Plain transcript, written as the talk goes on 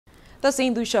The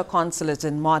St. Lucia Consulate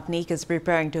in Martinique is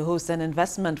preparing to host an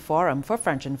investment forum for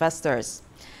French investors.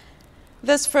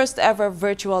 This first ever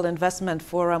virtual investment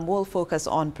forum will focus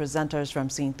on presenters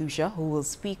from St. Lucia who will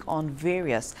speak on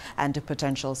various and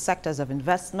potential sectors of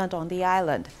investment on the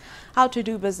island. How to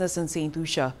do business in St.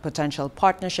 Lucia, potential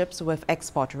partnerships with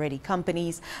export-ready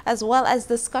companies, as well as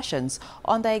discussions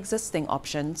on the existing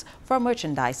options for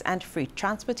merchandise and freight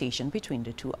transportation between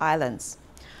the two islands.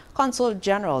 Consul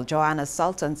General Joanna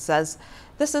Sultan says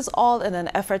this is all in an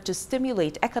effort to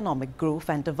stimulate economic growth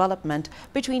and development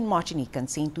between Martinique and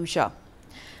St. Lucia.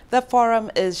 The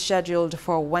forum is scheduled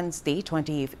for Wednesday,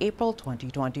 28th April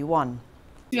 2021.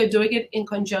 We are doing it in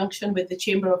conjunction with the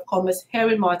Chamber of Commerce here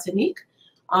in Martinique.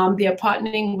 They are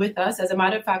partnering with us. As a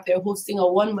matter of fact, they're hosting a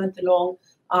one-month-long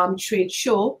trade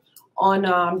show on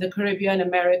the Caribbean,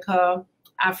 America,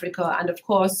 Africa, and of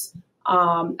course,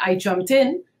 I jumped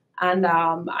in. And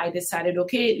I decided,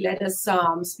 okay, let us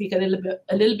speak a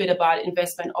little bit about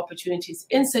investment opportunities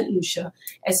in St. Lucia,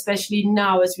 especially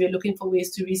now as we're looking for ways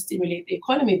to re-stimulate the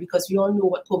economy, because we all know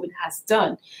what COVID has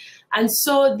done. And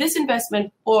so this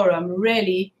investment forum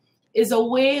really is a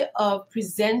way of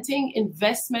presenting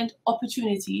investment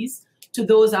opportunities to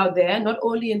those out there, not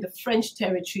only in the French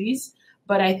territories,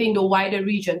 but I think the wider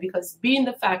region, because being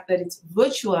the fact that it's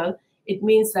virtual, it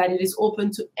means that it is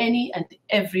open to any and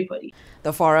everybody.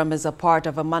 The forum is a part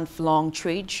of a month-long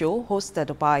trade show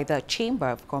hosted by the Chamber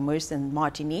of Commerce in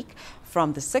Martinique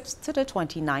from the 6th to the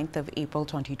 29th of April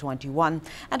 2021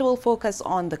 and will focus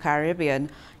on the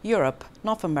Caribbean, Europe,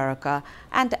 North America,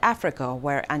 and Africa,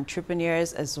 where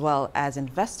entrepreneurs as well as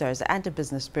investors and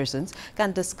business persons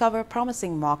can discover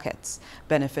promising markets,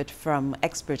 benefit from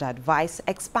expert advice,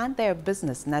 expand their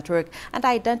business network, and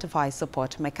identify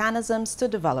support mechanisms to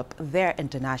develop their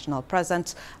international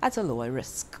presence at a lower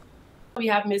risk. We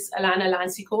have Ms. Alana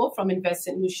Lancico from Invest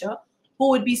St. Lucia, who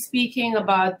would be speaking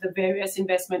about the various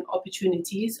investment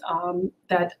opportunities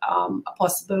that are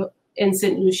possible in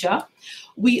St. Lucia.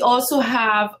 We also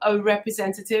have a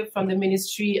representative from the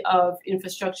Ministry of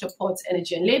Infrastructure, Ports,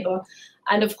 Energy and Labour.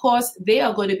 And of course, they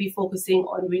are going to be focusing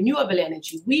on renewable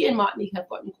energy. We in Martinique have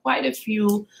gotten quite a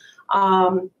few,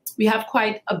 we have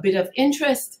quite a bit of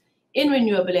interest in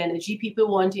renewable energy, people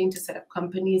wanting to set up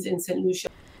companies in St. Lucia.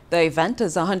 The event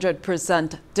is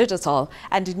 100% digital,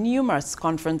 and numerous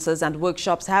conferences and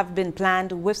workshops have been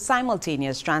planned with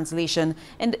simultaneous translation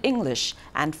in English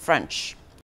and French.